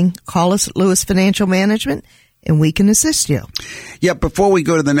estate planning, call us at Lewis Financial Management, and we can assist you. Yeah, before we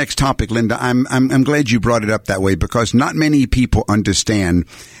go to the next topic, Linda, I'm glad you brought it up that way, because not many people understand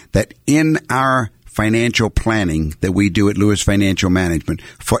that in our financial planning that we do at Lewis Financial Management,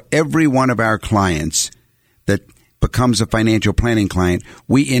 for every one of our clients that becomes a financial planning client,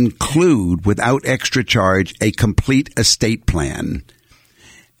 we include, without extra charge, a complete estate plan.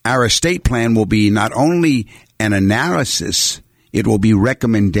 Our estate plan will be not only an analysis, it will be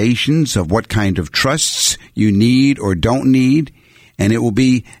recommendations of what kind of trusts you need or don't need, and it will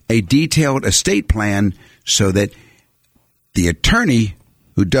be a detailed estate plan so that the attorney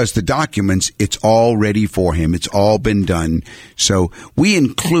who does the documents, it's all ready for him. It's all been done. So we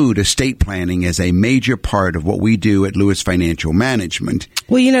include estate planning as a major part of what we do at Lewis Financial Management.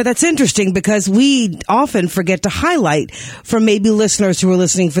 Well, that's interesting because we often forget to highlight for maybe listeners who are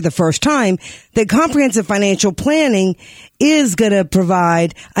listening for the first time that comprehensive financial planning is going to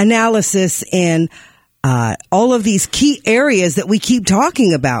provide analysis in all of these key areas that we keep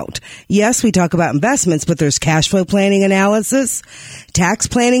talking about. Yes, we talk about investments, but there's cash flow planning analysis, tax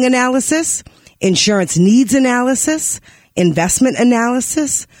planning analysis, insurance needs analysis, investment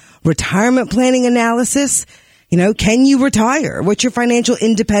analysis, retirement planning analysis. Can you retire? What's your financial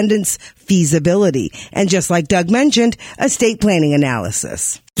independence feasibility? And just like Doug mentioned, estate planning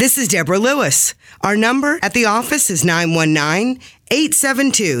analysis. This is Deborah Lewis. Our number at the office is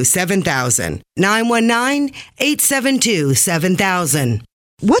 919-872-7000. 919-872-7000.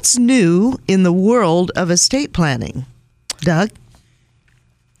 What's new in the world of estate planning? Doug?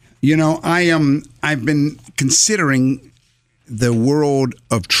 You know, I've been considering the world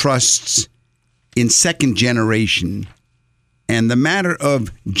of trusts in second generation. And the matter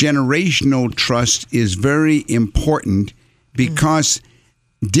of generational trust is very important because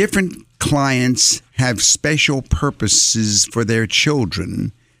different clients have special purposes for their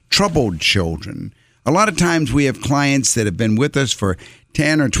children, troubled children. A lot of times we have clients that have been with us for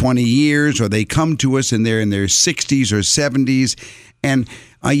 10 or 20 years, or they come to us and they're in their 60s or 70s. And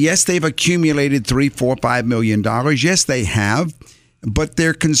yes, they've accumulated $3, $4, $5 million. Yes, they have. But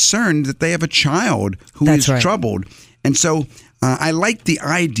they're concerned that they have a child who is troubled. And so I like the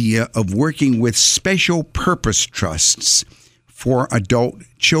idea of working with special purpose trusts for adult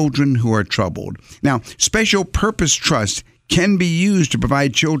children who are troubled. Now, special purpose trust can be used to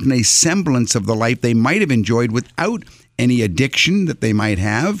provide children a semblance of the life they might have enjoyed without any addiction that they might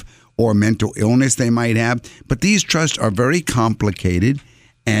have or mental illness they might have. But these trusts are very complicated,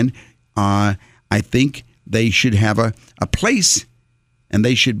 and I think they should have a place, and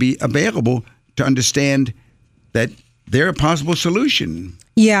they should be available to understand that they're a possible solution.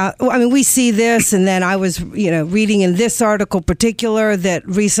 Yeah, I mean, we see this, and then I was, reading in this article particular that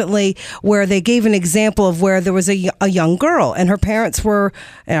recently where they gave an example of where there was a young girl, and her parents were,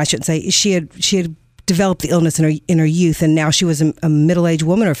 and I shouldn't say she had developed the illness in her youth, and now she was a middle-aged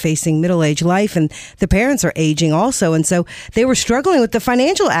woman or facing middle-aged life, and the parents are aging also, and so they were struggling with the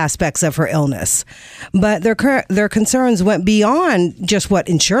financial aspects of her illness, but their concerns went beyond just what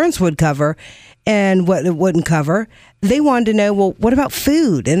insurance would cover and what it wouldn't cover. They wanted to know, well, what about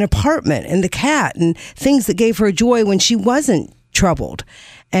food and apartment and the cat and things that gave her joy when she wasn't troubled?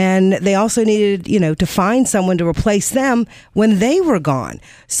 And they also needed, to find someone to replace them when they were gone.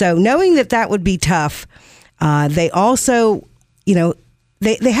 So knowing that would be tough, they also,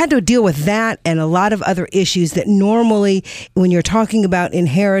 they had to deal with that and a lot of other issues that normally when you're talking about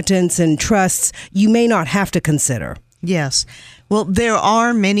inheritance and trusts, you may not have to consider. Yes. Well, there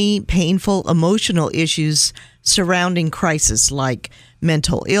are many painful emotional issues surrounding crises like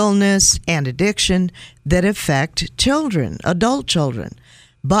mental illness and addiction that affect children, adult children.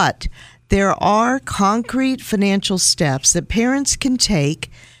 But there are concrete financial steps that parents can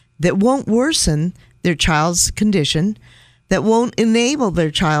take that won't worsen their child's condition, that won't enable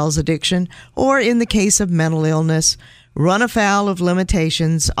their child's addiction, or in the case of mental illness, run afoul of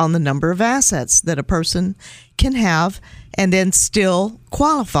limitations on the number of assets that a person can have and then still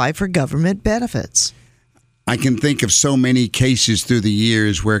qualify for government benefits. I can think of so many cases through the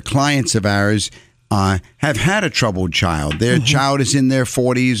years where clients of ours have had a troubled child. Their child is in their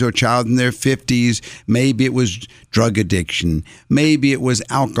 40s or child in their 50s. Maybe it was drug addiction. Maybe it was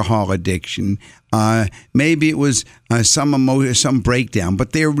alcohol addiction. Maybe it was some breakdown.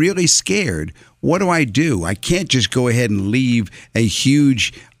 But they're really scared. What do? I can't just go ahead and leave a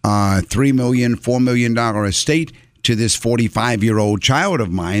huge $3 million, $4 million estate to this 45-year-old child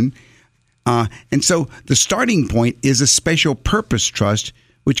of mine. And so the starting point is a special purpose trust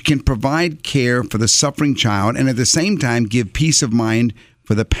which can provide care for the suffering child and at the same time give peace of mind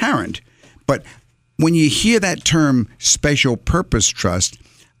for the parent. But when you hear that term special purpose trust,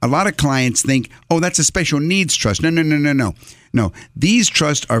 a lot of clients think, oh, that's a special needs trust. No. These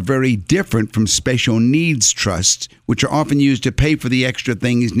trusts are very different from special needs trusts, which are often used to pay for the extra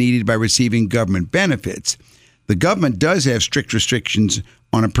things needed by receiving government benefits. The government does have strict restrictions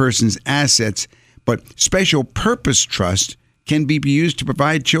on a person's assets, but special purpose trust can be used to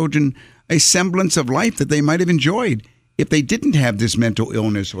provide children a semblance of life that they might have enjoyed if they didn't have this mental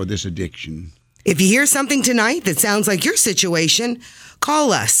illness or this addiction. If you hear something tonight that sounds like your situation,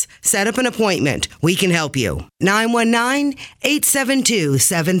 call us. Set up an appointment. We can help you.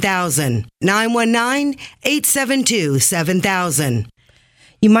 919-872-7000. 919-872-7000.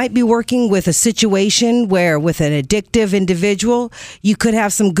 You might be working with a situation where with an addictive individual, you could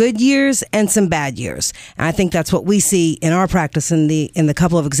have some good years and some bad years. And I think that's what we see in our practice in the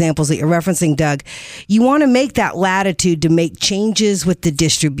couple of examples that you're referencing, Doug. You want to make that latitude to make changes with the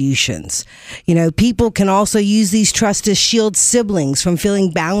distributions. People can also use these trusts to shield siblings from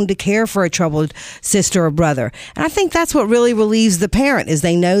feeling bound to care for a troubled sister or brother. And I think that's what really relieves the parent is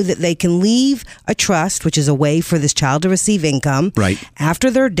they know that they can leave a trust, which is a way for this child to receive income. Right.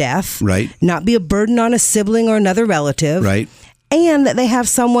 After their death, right, not be a burden on a sibling or another relative, right, and that they have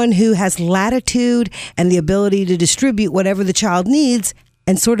someone who has latitude and the ability to distribute whatever the child needs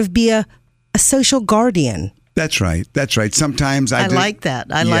and sort of be a social guardian. That's right. Sometimes I like that.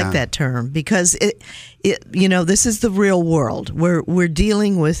 I like that term because it this is the real world. We're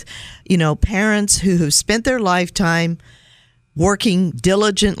dealing with, parents who have spent their lifetime working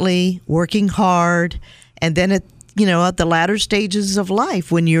diligently, working hard, and then at the latter stages of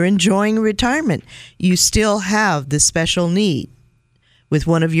life, when you're enjoying retirement, you still have this special need with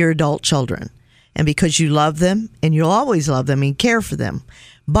one of your adult children. And because you love them, and you'll always love them and care for them,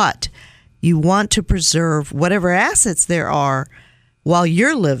 but you want to preserve whatever assets there are while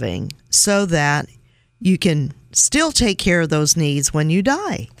you're living so that you can still take care of those needs when you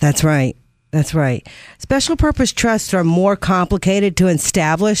die. That's right. That's right. Special purpose trusts are more complicated to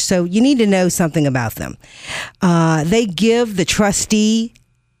establish, so you need to know something about them. They give the trustee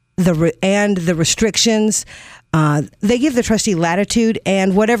the restrictions. They give the trustee latitude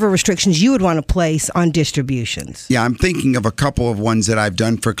and whatever restrictions you would want to place on distributions. Yeah, I'm thinking of a couple of ones that I've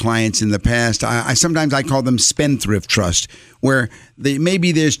done for clients in the past. I sometimes call them spendthrift trust, where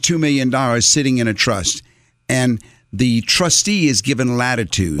maybe there's $2 million sitting in a trust, and the trustee is given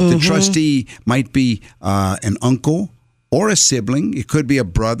latitude. Mm-hmm. The trustee might be an uncle or a sibling. It could be a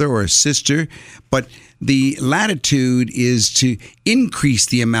brother or a sister, but the latitude is to increase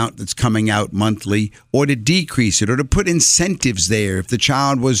the amount that's coming out monthly or to decrease it or to put incentives there. If the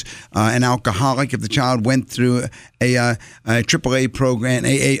child was an alcoholic, if the child went through a AAA program,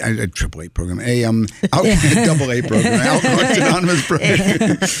 a AAA program, a double A program, Alcoholics Anonymous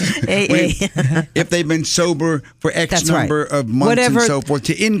program. If they've been sober for X number of months and so forth,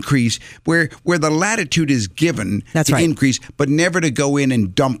 to increase, where the latitude is given to increase, but never to go in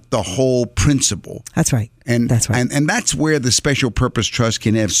and dump the whole principle. That's right. And that's right. And that's where the special purpose trust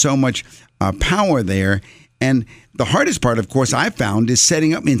can have so much power there. And the hardest part, of course, I found is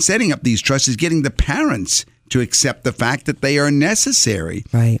setting up these trusts is getting the parents to accept the fact that they are necessary.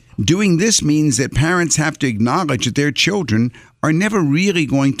 Right. Doing this means that parents have to acknowledge that their children are never really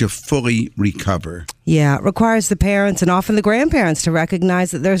going to fully recover. Yeah, it requires the parents and often the grandparents to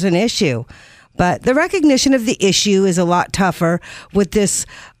recognize that there's an issue. But the recognition of the issue is a lot tougher with this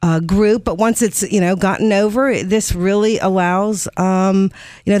group. But once it's, gotten over, this really allows, them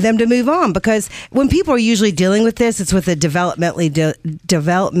to move on. Because when people are usually dealing with this, it's with a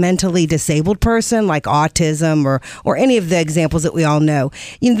developmentally disabled person like autism or any of the examples that we all know.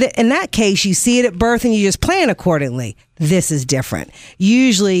 In that case, you see it at birth and you just plan accordingly. This is different.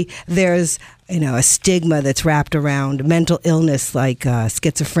 Usually there's a stigma that's wrapped around mental illness like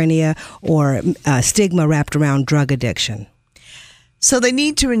schizophrenia or stigma wrapped around drug addiction. So they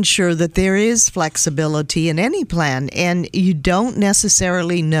need to ensure that there is flexibility in any plan, and you don't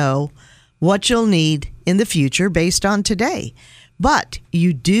necessarily know what you'll need in the future based on today. But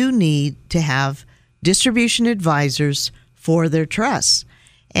you do need to have distribution advisors for their trusts.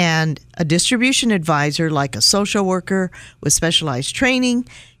 And a distribution advisor, like a social worker with specialized training,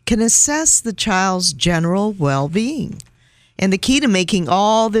 can assess the child's general well-being. And the key to making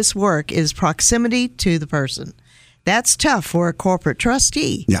all this work is proximity to the person. That's tough for a corporate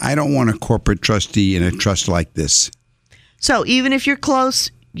trustee. Yeah, I don't want a corporate trustee in a trust like this. So even if you're close,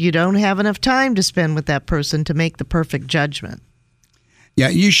 you don't have enough time to spend with that person to make the perfect judgment. Yeah,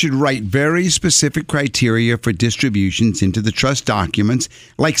 you should write very specific criteria for distributions into the trust documents,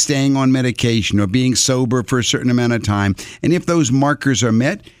 like staying on medication or being sober for a certain amount of time. And if those markers are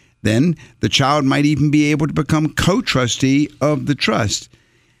met, then the child might even be able to become co-trustee of the trust.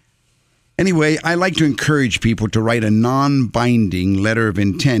 Anyway, I like to encourage people to write a non-binding letter of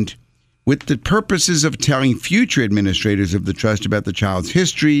intent with the purposes of telling future administrators of the trust about the child's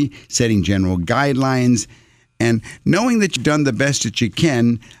history, setting general guidelines, and knowing that you've done the best that you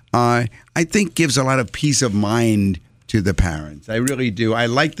can, I think gives a lot of peace of mind to the parents. I really do. I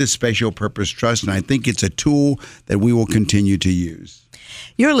like this special purpose trust, and I think it's a tool that we will continue to use.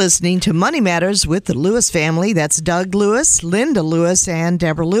 You're listening to Money Matters with the Lewis family. That's Doug Lewis, Linda Lewis, and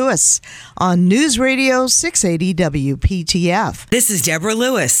Deborah Lewis on News Radio 680 WPTF. This is Deborah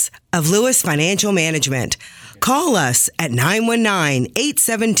Lewis of Lewis Financial Management. Call us at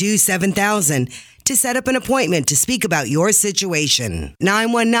 919-872-7000 to set up an appointment to speak about your situation.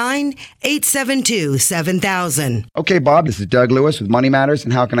 919-872-7000. Okay, Bob, this is Doug Lewis with Money Matters,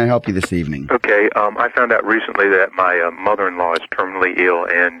 and how can I help you this evening? Okay, I found out recently that my mother-in-law is terminally ill,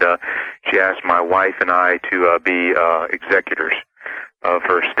 and she asked my wife and I to be executors of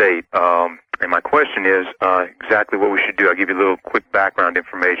her estate. And my question is exactly what we should do. I'll give you a little quick background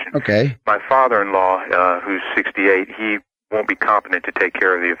information. Okay. My father-in-law, who's 68, he won't be competent to take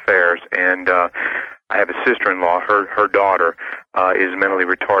care of the affairs, and I have a sister-in-law. Her daughter is mentally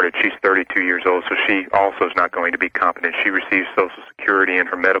retarded. She's 32 years old, so she also is not going to be competent. She receives Social Security, and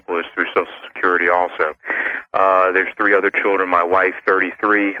her medical is through Social Security also. There's 3 other children. My wife,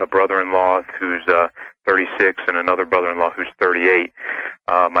 33, a brother-in-law who's 36, and another brother-in-law who's 38.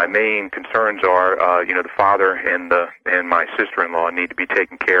 My main concerns are, the father and my sister-in-law need to be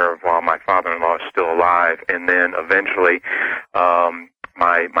taken care of while my father-in-law is still alive, and then eventually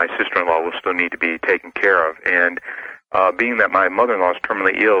my sister-in-law will still need to be taken care of. And being that my mother-in-law is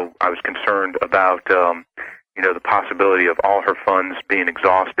terminally ill, I was concerned about the possibility of all her funds being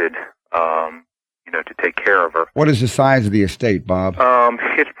exhausted, to take care of her. What is the size of the estate, Bob?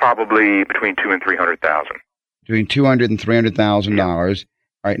 It's probably between $200,000 and $300,000. Between $200,000 and $300,000.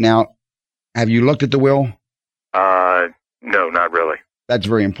 All right, now, have you looked at the will? No, not really. That's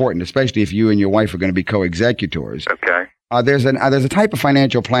very important, especially if you and your wife are going to be co-executors. Okay. There's a type of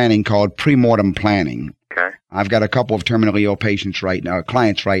financial planning called pre-mortem planning. Okay. I've got a couple of terminally ill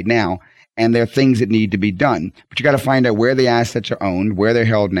clients right now, and there are things that need to be done. But you got to find out where the assets are owned, where they're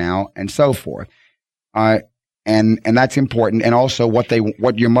held now, and so forth. And that's important, and also what your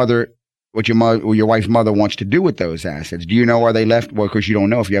wife's mother wants to do with those assets. Do you know where they left? Well, of course you don't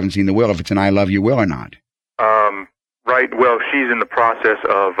know if you haven't seen the will, if it's an I love you will or not. Right. Well, she's in the process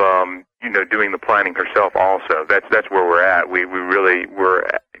of doing the planning herself. Also, that's where we're at. We're.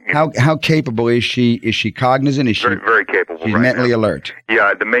 How capable is she? Is she cognizant? Is she very, very capable? She's right mentally now. alert.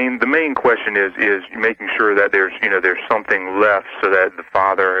 Yeah. The main question is making sure that there's something left so that the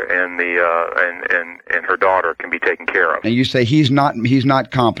father and and her daughter can be taken care of. And you say he's not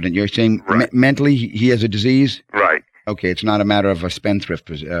competent. You're saying right. Mentally he has a disease. Right. Okay. It's not a matter of a spendthrift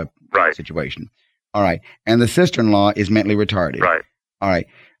right. situation. All right. And the sister-in-law is mentally retarded. Right. All right.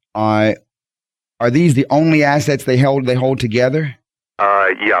 Are these the only assets they hold together?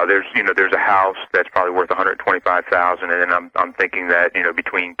 Yeah, there's a house that's probably worth $125,000, and then I'm thinking that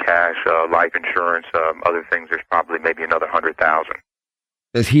between cash, life insurance, other things, there's probably maybe another $100,000.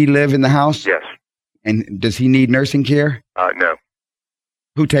 Does he live in the house? Yes. And does he need nursing care? No.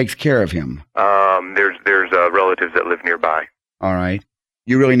 Who takes care of him? There's relatives that live nearby. All right.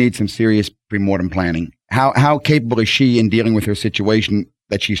 You really need some serious pre-mortem planning. How capable is she in dealing with her situation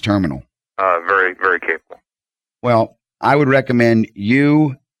that she's terminal? Very, very capable. Well, I would recommend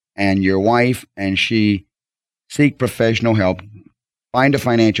you and your wife and she seek professional help. Find a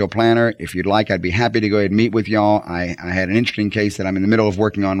financial planner. If you'd like, I'd be happy to go ahead and meet with y'all. I had an interesting case that I'm in the middle of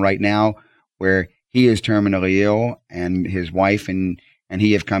working on right now where he is terminally ill and his wife and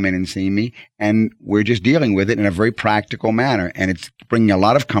he have come in and seen me, and we're just dealing with it in a very practical manner. And it's bringing a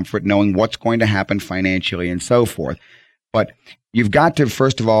lot of comfort knowing what's going to happen financially and so forth. But you've got to,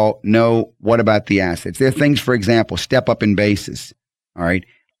 first of all, know what about the assets. There are things, for example, step up in basis. All right.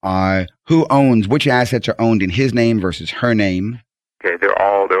 Which assets are owned in his name versus her name? Okay, they're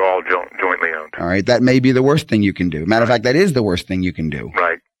all jointly owned. All right. That may be the worst thing you can do. Matter of fact, that is the worst thing you can do.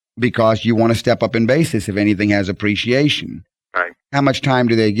 Right. Because you want to step up in basis if anything has appreciation. Right. How much time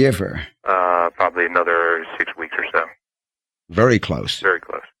do they give her? Probably another 6 weeks or so. Very close. Very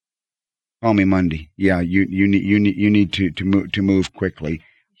close. Call me Monday. Yeah, you need to move quickly,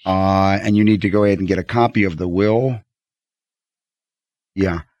 and you need to go ahead and get a copy of the will.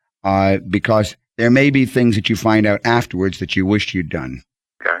 Yeah, because there may be things that you find out afterwards that you wished you'd done.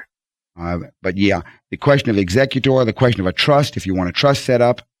 Okay. But yeah, the question of executor, the question of a trust, if you want a trust set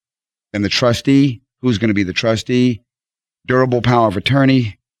up, then the trustee, who's going to be the trustee, durable power of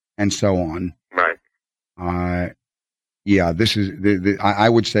attorney, and so on. Right. Yeah, this is. I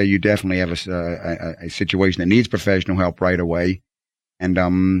would say you definitely have a situation that needs professional help right away, and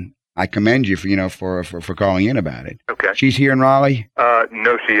I commend you for calling in about it. Okay. She's here in Raleigh?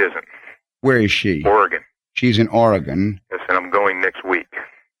 No, she isn't. Where is she? Oregon. She's in Oregon. Yes, and I'm going next week.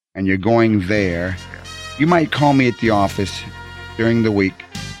 And you're going there. Yeah. You might call me at the office during the week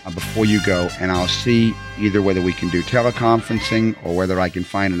before you go, and I'll see either whether we can do teleconferencing or whether I can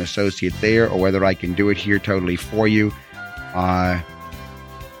find an associate there or whether I can do it here totally for you. But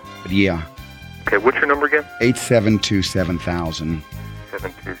yeah. Okay, what's your number again? 872-7000.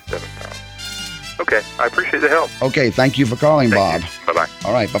 727,000. Okay, I appreciate the help. Okay, thank you for calling, Bob. Bye-bye.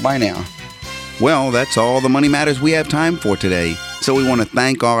 All right, bye-bye now. Well, that's all the Money Matters we have time for today. So we want to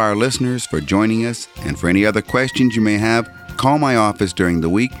thank all our listeners for joining us. And for any other questions you may have, call my office during the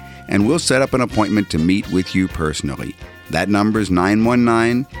week, and we'll set up an appointment to meet with you personally. That number is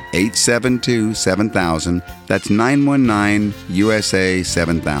 919-872-7000. That's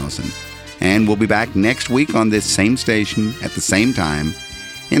 919-USA-7000. And we'll be back next week on this same station at the same time.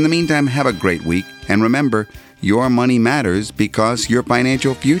 In the meantime, have a great week. And remember, your money matters because your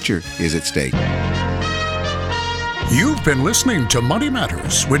financial future is at stake. You've been listening to Money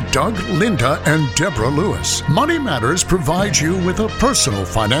Matters with Doug, Linda, and Deborah Lewis. Money Matters provides you with a personal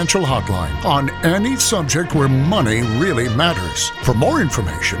financial hotline on any subject where money really matters. For more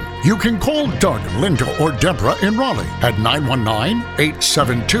information, you can call Doug, Linda, or Deborah in Raleigh at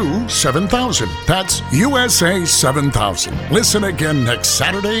 919-872-7000. That's USA 7000. Listen again next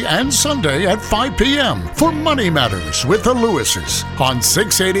Saturday and Sunday at 5 p.m. for Money Matters with the Lewises on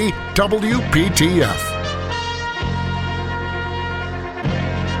 680 WPTF.